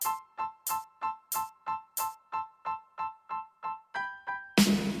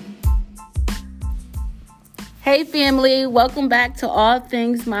Hey family, welcome back to All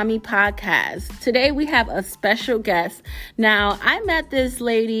Things Mommy Podcast. Today we have a special guest. Now, I met this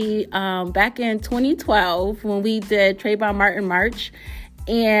lady back in 2012 when we did Trayvon Martin March.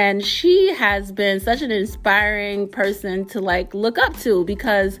 And she has been such an inspiring person to look up to,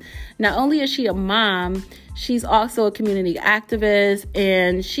 because not only is she a mom, she's also a community activist,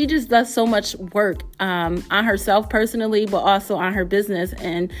 and she just does so much work on herself personally, but also on her business.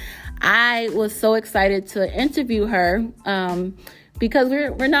 And I was so excited to interview her because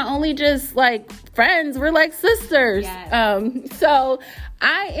we're not only just friends, we're like sisters. Yes. So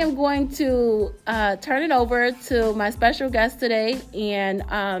I am going to turn it over to my special guest today, and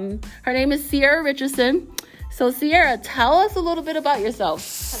her name is Sierra Richardson. So Sierra, tell us a little bit about yourself.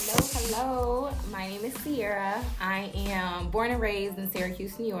 Hello. My name is Sierra. I am born and raised in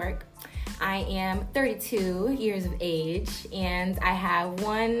Syracuse, New York. I am 32 years of age, and I have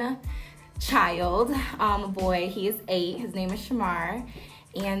one child, a boy. He is 8. His name is Shamar,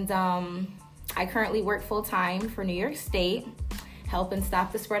 and I currently work full-time for New York State, helping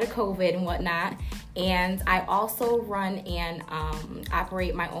stop the spread of COVID and whatnot. And I also run and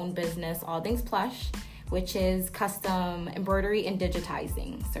operate my own business, All Things Plush, which is custom embroidery and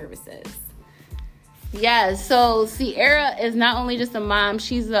digitizing services. Yeah, so Sierra is not only just a mom,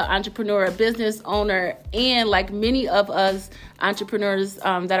 she's an entrepreneur, a business owner, and like many of us entrepreneurs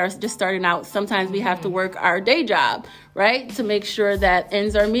that are just starting out, sometimes we have to work our day job, right, to make sure that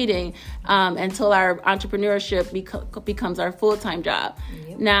ends are meeting until our entrepreneurship becomes our full-time job.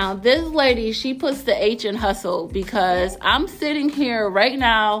 Yep. Now, this lady, she puts the H in hustle, because I'm sitting here right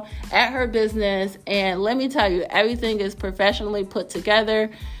now at her business, and let me tell you, everything is professionally put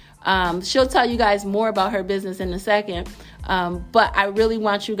together. She'll tell you guys more about her business in a second. But I really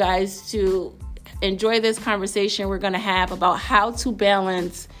want you guys to enjoy this conversation we're going to have about how to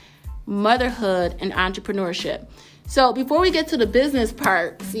balance motherhood and entrepreneurship. So before we get to the business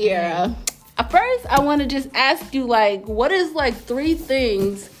part, Sierra, first I want to just ask you, what is 3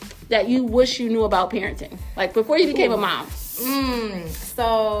 things that you wish you knew about parenting? Before you became a mom.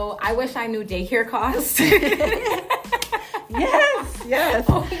 So I wish I knew daycare costs. Yes.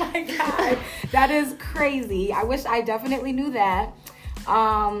 Oh my God. That is crazy. I wish I definitely knew that.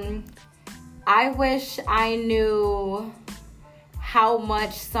 I wish I knew how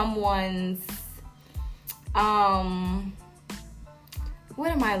much someone's, what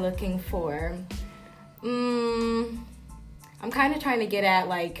am I looking for? I'm kind of trying to get at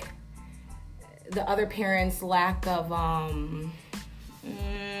the other parent's lack of,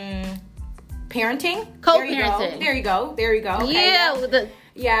 parenting. Co-parenting. There you go. Okay.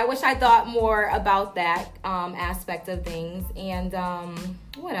 Yeah, I wish I thought more about that aspect of things. And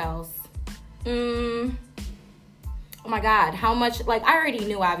what else? Oh my God, how much, I already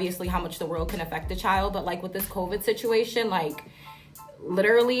knew obviously how much the world can affect a child, but with this COVID situation,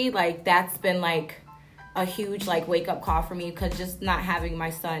 literally, that's been a huge wake up call for me, because just not having my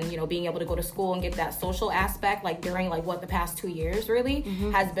son, being able to go to school and get that social aspect during the past 2 years really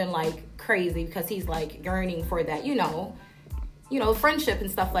has been crazy, because he's yearning for that, friendship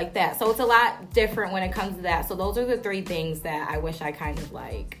and stuff like that. So it's a lot different when it comes to that. So those are the 3 things that I wish I kind of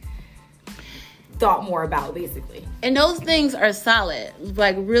thought more about, basically. And those things are solid,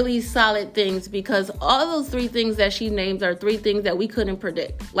 really solid things, because all those 3 things that she names are 3 things that we couldn't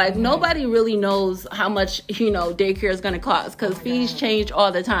predict. Nobody really knows how much, daycare is going to cost, because fees change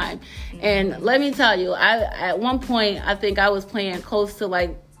all the time. And let me tell you, at one point, I think I was paying close to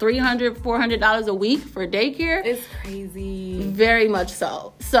 $300, $400 a week for daycare. It's crazy. Very much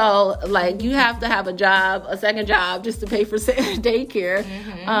so. So, you have to have a second job just to pay for daycare.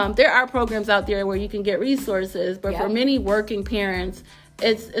 There are programs out there where you can get resources, but for many working parents,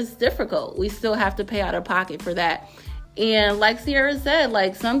 it's difficult. We still have to pay out of pocket for that. And like Sierra said,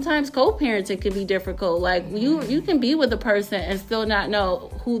 sometimes co-parenting can be difficult. You can be with a person and still not know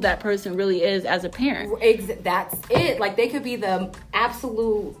who that person really is as a parent. That's it. They could be the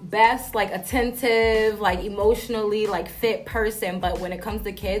absolute best, attentive, emotionally, fit person. But when it comes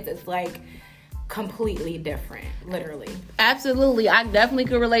to kids, it's completely different, literally. Absolutely. I definitely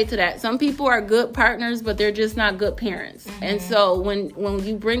could relate to that. Some people are good partners, but they're just not good parents. And so when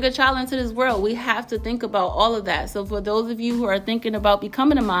you bring a child into this world, we have to think about all of that. So for those of you who are thinking about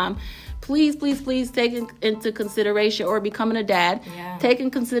becoming a mom, please take into consideration, or becoming a dad, take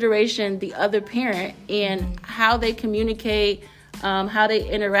in consideration the other parent and how they communicate, how they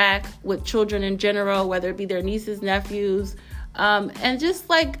interact with children in general, whether it be their nieces, nephews, and just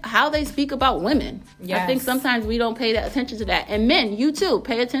how they speak about women. I think sometimes we don't pay that attention to that. And men, you too,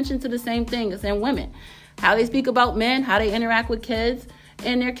 pay attention to the same thing as in women. How they speak about men, how they interact with kids,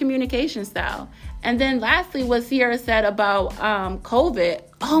 and their communication style. And then lastly, what Sierra said about COVID.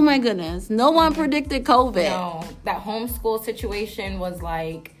 Oh my goodness, no one predicted COVID. No, that homeschool situation was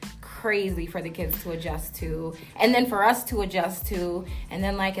like crazy for the kids to adjust to, and then for us to adjust to. And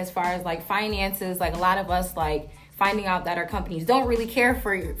then like as far as like finances, like a lot of us like finding out that our companies don't really care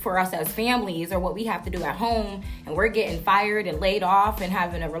for us as families or what we have to do at home, and we're getting fired and laid off and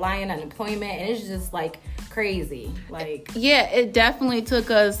having to rely on unemployment, and it's just like crazy. Like, yeah, it definitely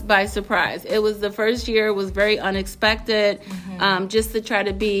took us by surprise. It was the first year, it was very unexpected. Just to try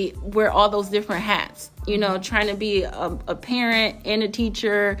to wear all those different hats, you know, trying to be a parent and a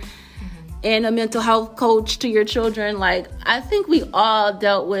teacher and a mental health coach to your children. Like, I think we all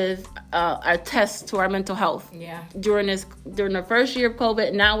dealt with our tests to our mental health during the first year of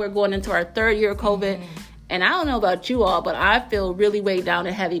COVID. Now we're going into our third year of COVID. And I don't know about you all, but I feel really weighed down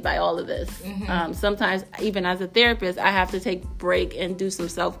and heavy by all of this. Sometimes, even as a therapist, I have to take a break and do some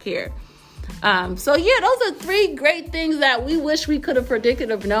self-care. So, yeah, those are 3 great things that we wish we could have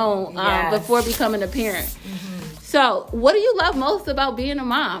predicted or known before becoming a parent. So, what do you love most about being a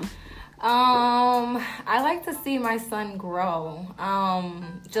mom? I like to see my son grow.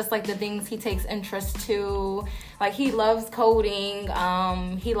 Just like the things he takes interest to. Like, he loves coding.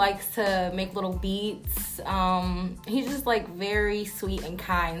 He likes to make little beats. He's just like very sweet and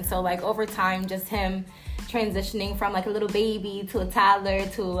kind. So like over time, just him transitioning from like a little baby to a toddler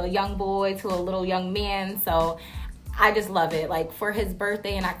to a young boy to a little young man. So I just love it. Like, for his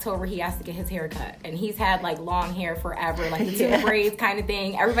birthday in October, he has to get his hair cut. And he's had, like, long hair forever, like the 2 braids kind of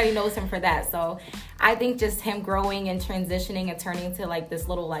thing. Everybody knows him for that. So I think just him growing and transitioning and turning to, like, this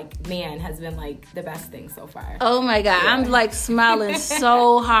little, like, man has been, like, the best thing so far. Oh, my God. Yeah. I'm, like, smiling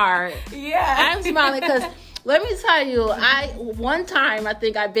so hard. Yeah. I'm smiling because... Let me tell you, one time I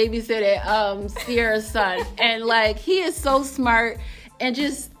think I babysitted Sierra's son, and like he is so smart, and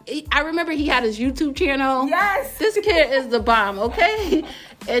I remember he had his YouTube channel. Yes, this kid is the bomb. Okay,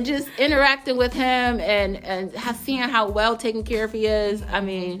 and just interacting with him and seeing how well taken care of he is. I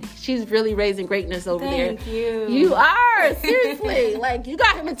mean, she's really raising greatness over there. Thank you. You are, seriously. Like, you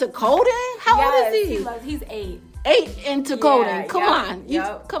got him into coding? How old is he? He's 8. 8 into coding. Come on.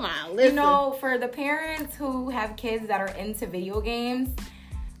 Come on. Listen. You know, for the parents who have kids that are into video games,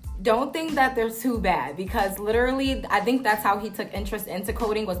 don't think that they're too bad, because literally I think that's how he took interest into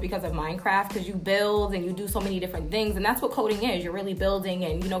coding, was because of Minecraft, because you build and you do so many different things, and that's what coding is. You're really building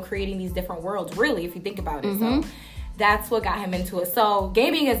and, you know, creating these different worlds, really, if you think about it. So that's what got him into it. So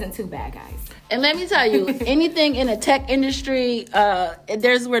gaming isn't too bad, guys. And let me tell you, anything in the tech industry,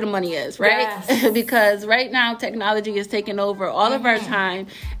 there's where the money is, right? Yes. Because right now technology is taking over all of our time.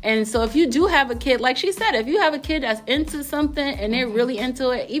 And so if you do have a kid, like she said, if you have a kid that's into something and they're really into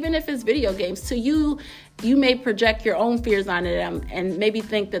it, even if it's video games, to you may project your own fears onto them and maybe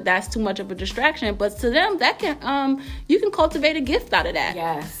think that that's too much of a distraction. But to them, that can you can cultivate a gift out of that.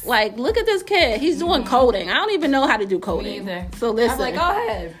 Yes. Like, look at this kid. He's doing coding. I don't even know how to do coding. Me either. So listen. I'm like, go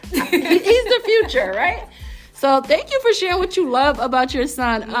ahead. He's the future, right? So thank you for sharing what you love about your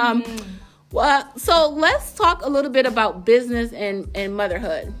son. So let's talk a little bit about business and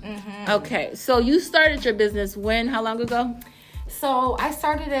motherhood. Okay. So you started your business when? How long ago? So I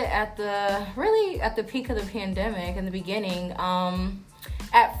started it at the peak of the pandemic in the beginning.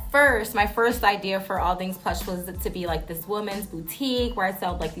 At first, my first idea for All Things Plush was to be like this woman's boutique where I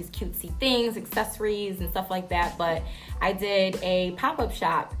sell like these cutesy things, accessories and stuff like that. But I did a pop-up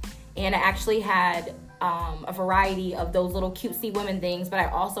shop, and I actually had a variety of those little cutesy women things, but I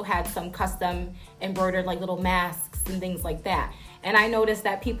also had some custom embroidered like little masks and things like that. And I noticed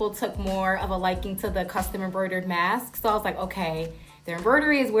that people took more of a liking to the custom embroidered masks. So I was like, okay, the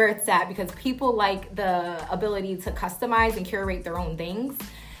embroidery is where it's at, because people like the ability to customize and curate their own things.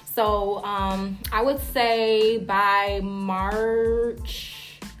 So I would say by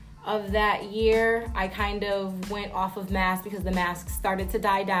March of that year, I kind of went off of masks because the masks started to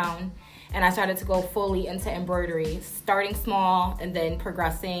die down. And I started to go fully into embroidery, starting small and then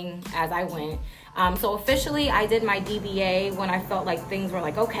progressing as I went. So officially, I did my DBA when I felt like things were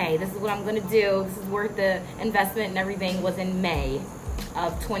like, okay, this is what I'm going to do. This is worth the investment and everything, was in May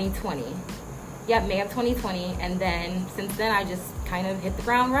of 2020. Yep, May of 2020. And then since then, I just kind of hit the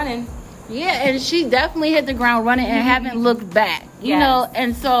ground running. Yeah, and she definitely hit the ground running and haven't looked back. you know.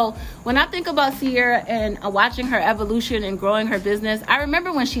 And so when I think about Sierra and watching her evolution and growing her business, I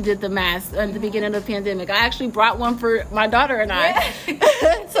remember when she did the mask at the beginning of the pandemic. I actually brought one for my daughter and I.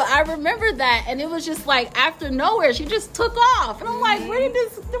 So I remember that, and it was just like after nowhere, she just took off, and I'm like, where did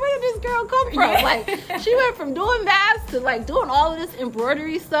this girl come from? Like, she went from doing masks to like doing all of this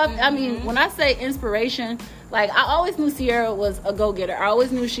embroidery stuff. I mean, when I say inspiration, like, I always knew Sierra was a go-getter. I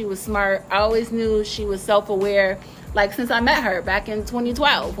always knew she was smart. I always knew she was self-aware. Like, since I met her back in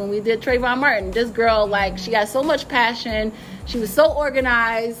 2012 when we did Trayvon Martin, this girl, like, she had so much passion. She was so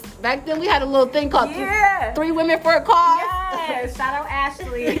organized. Back then, we had a little thing called Three Women for a Cause. Yes, shout out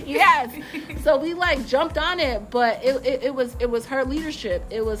Ashley. Yes. So we, like, jumped on it, but it was her leadership.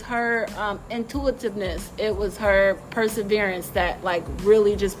 It was her intuitiveness. It was her perseverance that, like,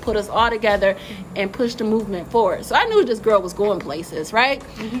 really just put us all together and pushed the movement forward. So I knew this girl was going places, right?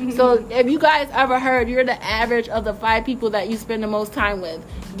 So if you guys ever heard you're the average of the 5 people that you spend the most time with,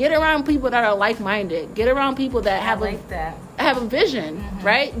 get around people that are like-minded. Get around people that have a vision,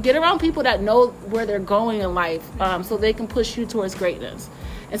 right? Get around people that know where they're going in life, so they can push you towards greatness.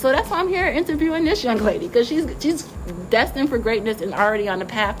 And so that's why I'm here interviewing this young lady, because she's destined for greatness and already on the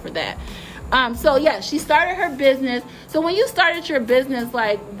path for that. So yeah, she started her business. So when you started your business,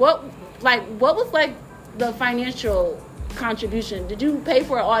 what was like the financial contribution? Did you pay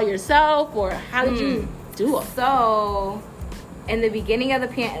for it all yourself, or how did you do it? So in the beginning of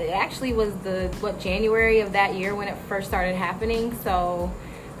the it actually was January of that year when it first started happening. So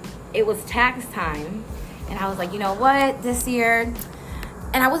it was tax time, and I was like, you know what, this year.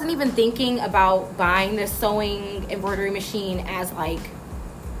 And I wasn't even thinking about buying this sewing embroidery machine as like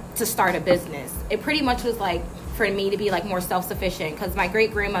to start a business. It pretty much was like for me to be like more self-sufficient, because my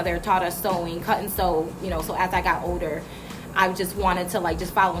great grandmother taught us sewing, cut and sew, you know. So as I got older, I just wanted to like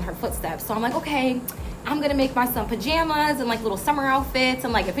just follow in her footsteps. So I'm like, okay, I'm gonna make my son pajamas and like little summer outfits,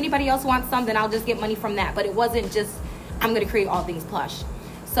 and like if anybody else wants some, then I'll just get money from that. But it wasn't just I'm gonna create all things plush.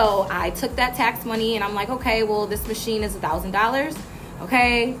 So I took that tax money and I'm like, okay, well, this machine is $1,000.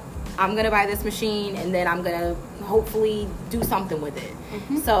 Okay, I'm gonna buy this machine, and then I'm gonna hopefully do something with it.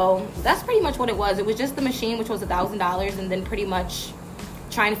 So that's pretty much what it was. It was just the machine, which was $1,000, and then pretty much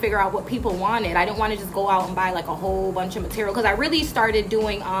trying to figure out what people wanted. I didn't want to just go out and buy like a whole bunch of material, because I really started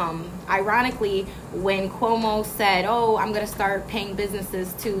doing ironically, when Cuomo said, oh, I'm gonna start paying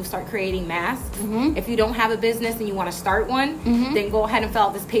businesses to start creating masks. If you don't have a business and you want to start one, then go ahead and fill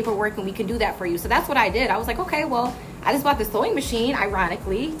out this paperwork and we can do that for you. So that's what I did. I was like, okay, well, I just bought this sewing machine,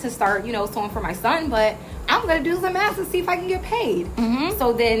 ironically, to start, you know, sewing for my son, but I'm gonna do some masks and see if I can get paid.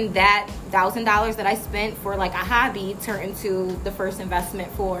 So then that $1,000 that I spent for like a hobby turned into the first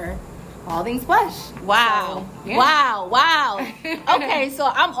investment for All Things Plush. Wow. So, yeah. Wow. Okay, so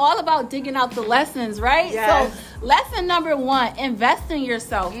I'm all about digging out the lessons, right? Yes. So lesson number 1, invest in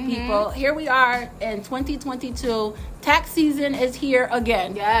yourself, people. Here we are in 2022. Tax season is here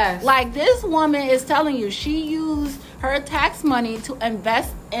again. Yes. Like, this woman is telling you she used her tax money to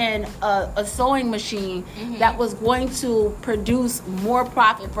invest in a sewing machine that was going to produce more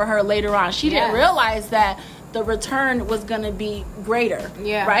profit for her later on. She didn't realize that the return was going to be greater.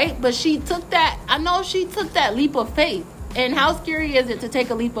 Right? But she took that leap of faith. And how scary is it to take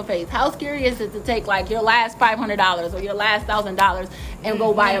a leap of faith? How scary is it to take like your last $500 or your last $1,000 and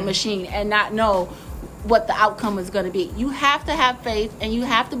go buy a machine and not know what the outcome is going to be? You have to have faith, and you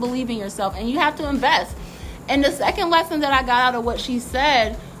have to believe in yourself, and you have to invest. And the second lesson that I got out of what she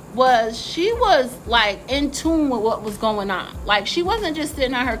said was she was like in tune with what was going on. Like, she wasn't just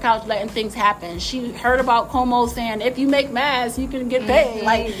sitting on her couch letting things happen. She heard about Cuomo saying, if you make masks, you can get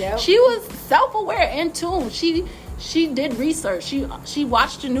paid. She was self-aware, in tune. She did research. She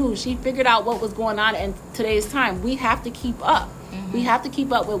watched the news. She figured out what was going on in today's time. We have to keep up. We have to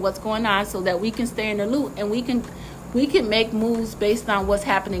keep up with what's going on so that we can stay in the loop, and we can make moves based on what's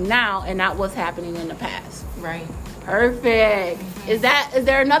happening now and not what's happening in the past. Right. Perfect. Is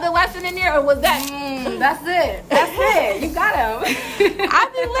there another lesson in there, or was that? That's it. You got him. I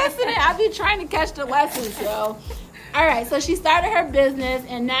be listening. I be trying to catch the lessons, yo. All right. So she started her business,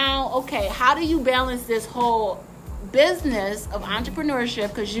 and now, okay, how do you balance this whole business of entrepreneurship,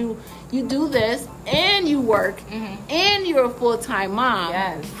 because you do this and you work and you're a full-time mom?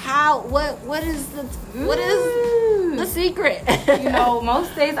 What is the secret? You know,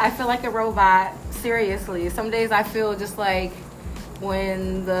 most days I feel like a robot. Seriously, some days I feel just like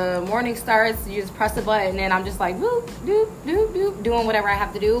when the morning starts, you just press a button and I'm just like boop doop doop doop, doing whatever I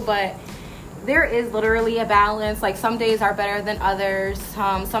have to do. But there is literally a balance. Like, some days are better than others.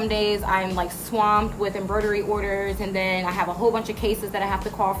 Some days I'm like swamped with embroidery orders, and then I have a whole bunch of cases that I have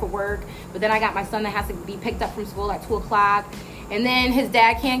to call for work. But then I got my son that has to be picked up from school at 2:00, And then his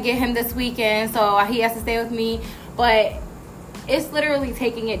dad can't get him this weekend, so he has to stay with me. But it's literally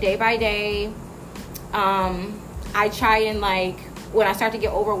taking it day by day. I try and, like, when I start to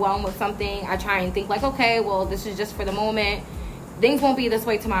get overwhelmed with something, I try and think, like, okay, well, this is just for the moment. Things won't be this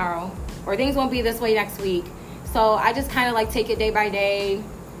way tomorrow, or things won't be this way next week. So I just kind of, like, take it day by day.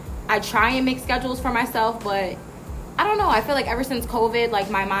 I try and make schedules for myself, but I don't know. I feel like ever since COVID, like,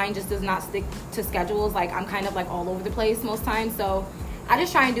 my mind just does not stick to schedules. Like, I'm kind of, like, all over the place most times. So I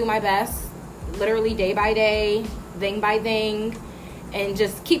just try and do my best, literally day by day, thing by thing, and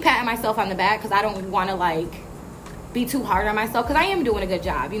just keep patting myself on the back, because I don't want to, like, be too hard on myself, because I am doing a good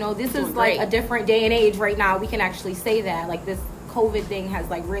job. You know, this is like a different day and age right now. We can actually say that. Like, this COVID thing has,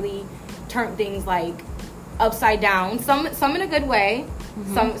 like, really turned things, like, upside down. Some in a good way,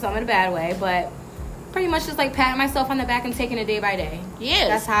 some in a bad way, but pretty much just, like, patting myself on the back and taking it day by day. Yes.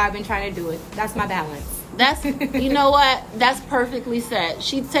 That's how I've been trying to do it. That's my balance. That's, you know what? That's perfectly said.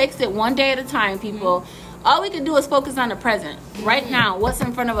 She takes it one day at a time, people. All we can do is focus on the present. Right now, what's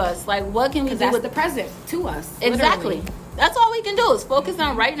in front of us? Like, what can we do with the present to us? Exactly. Literally. That's all we can do is focus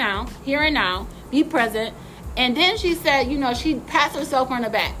on right now, here and now, be present. And then she said, you know, she pats herself on the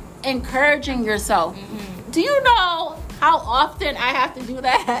back, encouraging yourself. Do you know how often I have to do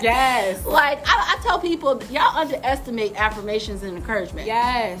that? Yes. Like, I tell people, y'all underestimate affirmations and encouragement.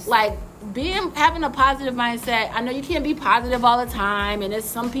 Yes. Like, having a positive mindset. I know you can't be positive all the time, and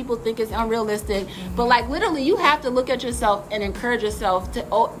some people think it's unrealistic, but, like, literally, you have to look at yourself and encourage yourself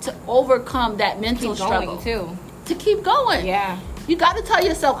to overcome that mental struggle too. To keep going. Yeah. You got to tell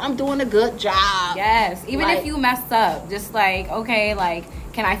yourself, I'm doing a good job. Yes. Even if you messed up, just like, okay, like,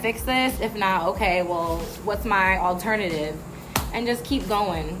 can I fix this? If not, okay, well, what's my alternative? And just keep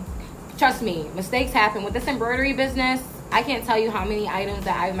going. Trust me, mistakes happen. With this embroidery business, I can't tell you how many items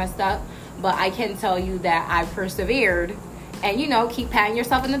that I messed up, but I can tell you that I persevered. And, you know, keep patting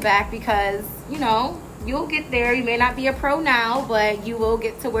yourself in the back, because, you know, you'll get there. You may not be a pro now, but you will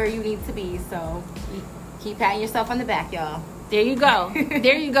get to where you need to be. So keep patting yourself on the back, y'all. There you go.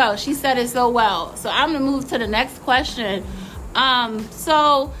 There you go. She said it so well. So I'm going to move to the next question.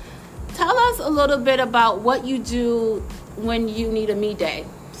 So tell us a little bit about what you do when you need a me day.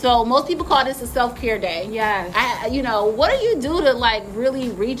 So most people call this a self-care day. Yes. You know, what do you do to, like, really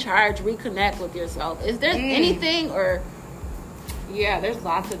recharge, reconnect with yourself? Is there anything, or? Yeah, there's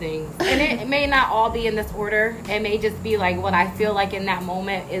lots of things. And it may not all be in this order. It may just be, like, what I feel like in that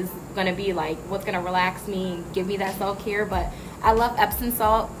moment is going to be, like, what's going to relax me and give me that self-care. But I love Epsom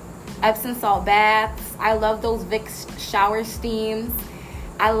salt baths. I love those Vicks shower steams.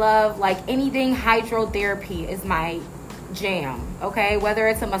 I love, like, anything hydrotherapy is my jam, okay? Whether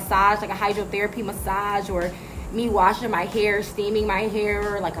it's a massage, like a hydrotherapy massage, or me washing my hair, steaming my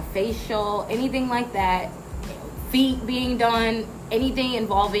hair, like a facial, anything like that, feet being done, anything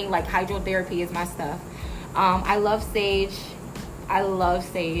involving, like, hydrotherapy is my stuff. I love sage. I love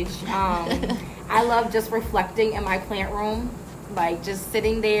just reflecting in my plant room, like, just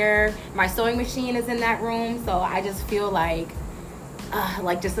sitting there. My sewing machine is in that room, so I just feel like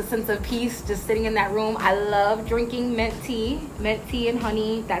just a sense of peace just sitting in that room. I love drinking mint tea and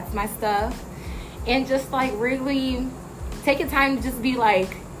honey. That's my stuff. And just, like, really taking time to just be,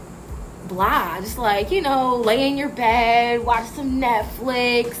 like, blah. Just, like, you know, lay in your bed, watch some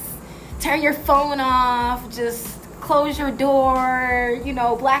Netflix, turn your phone off, just close your door, you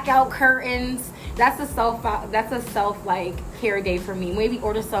know, black out curtains. That's a self like, care day for me. Maybe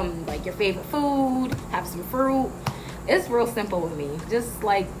order some, like, your favorite food, have some fruit. It's real simple with me. Just,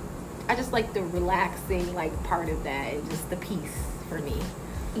 like, I just like the relaxing, like, part of that, and just the peace for me.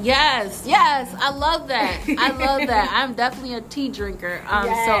 Yes, I love that. I'm definitely a tea drinker, so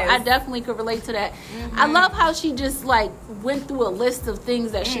I definitely could relate to that. I love how she just, like, went through a list of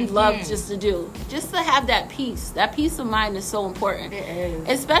things that she loves just to do, just to have that peace. That peace of mind is so important. It is,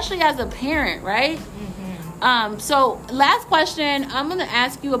 especially as a parent, right? So last question, I'm going to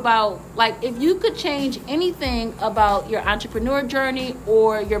ask you about, like, if you could change anything about your entrepreneur journey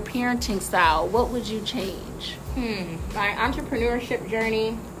or your parenting style, what would you change? My entrepreneurship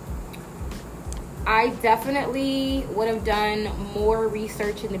journey, I definitely would have done more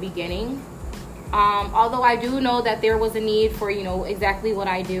research in the beginning. Although I do know that there was a need for, you know, exactly what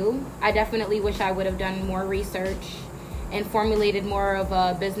I do. I definitely wish I would have done more research and formulated more of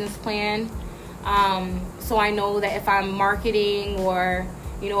a business plan. So I know that if I'm marketing, or,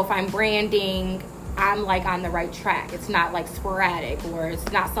 you know, if I'm branding, I'm, like, on the right track. It's not, like, sporadic, or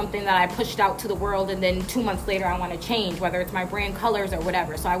it's not something that I pushed out to the world and then 2 months later I want to change, whether it's my brand colors or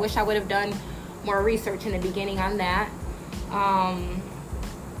whatever. So I wish I would have done more research in the beginning on that.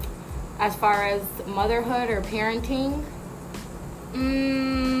 As far as motherhood or parenting,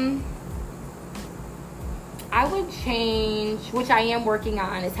 I would change, which I am working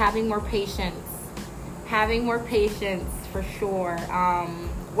on, is having more patience. Having more patience for sure.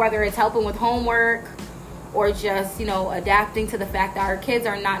 Whether it's helping with homework or just, adapting to the fact that our kids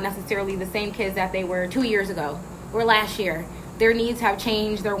are not necessarily the same kids that they were 2 years ago or last year. Their needs have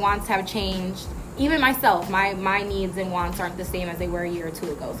changed. Their wants have changed. Even myself, my needs and wants aren't the same as they were a year or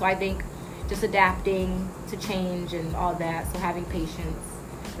two ago. So I think just adapting to change and all that. So having patience.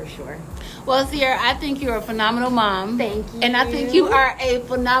 For sure. Well, Sierra, I think you're a phenomenal mom. Thank you. And I think you are a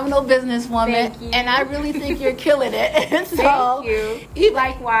phenomenal businesswoman. Thank you. And I really think you're killing it. So, thank you.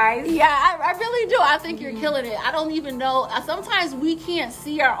 Likewise. Yeah, I really do. I think you're killing it. I don't even know. Sometimes we can't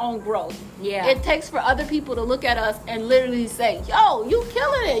see our own growth. Yeah. It takes for other people to look at us and literally say, yo, you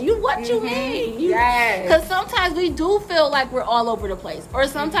killing it. You mean? Yes. Because sometimes we do feel like we're all over the place. Or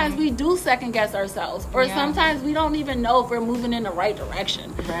sometimes we do second guess ourselves. Or sometimes we don't even know if we're moving in the right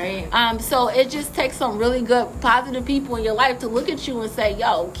direction. Right. So it just takes some really good, positive people in your life to look at you and say,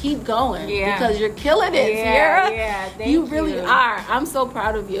 yo, keep going. Yeah. Because you're killing it, Sierra. Yeah, thank you really are. I'm so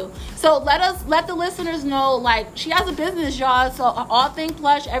proud of you. So let the listeners know, like, she has a business, y'all. So All Things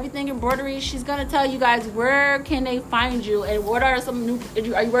Plush, everything embroidery. She's going to tell you guys where can they find you and what are some new,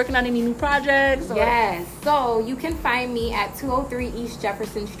 are you working on any new projects? Or? Yes. So you can find me at 203 East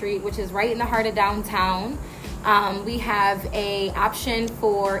Jefferson Street, which is right in the heart of downtown. We have a option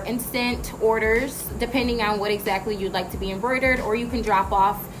for instant orders depending on what exactly you'd like to be embroidered, or you can drop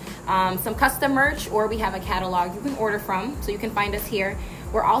off some custom merch, or we have a catalog you can order from, so you can find us here.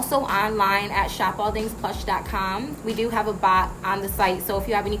 We're also online at shopallthingsplush.com. We do have a bot on the site, so if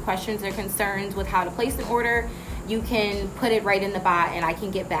you have any questions or concerns with how to place an order, you can put it right in the bot and I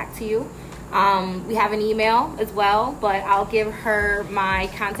can get back to you. We have an email as well, but I'll give her my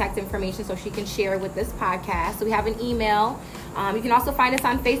contact information so she can share with this podcast. So we have an email. You can also find us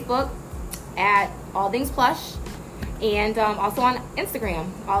on Facebook at All Things Plush, and also on Instagram,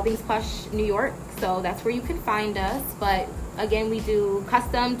 All Things Plush New York. So that's where you can find us. But again, we do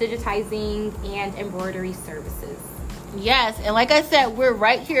custom digitizing and embroidery services. Yes, and like I said, we're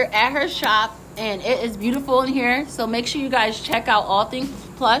right here at her shop, and it is beautiful in here. So make sure you guys check out All Things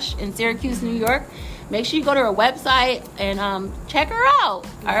Plush in Syracuse, New York. Make sure you go to her website and check her out.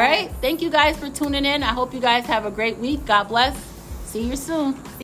 All right. Thank you guys for tuning in. I hope you guys have a great week. God bless. See you soon.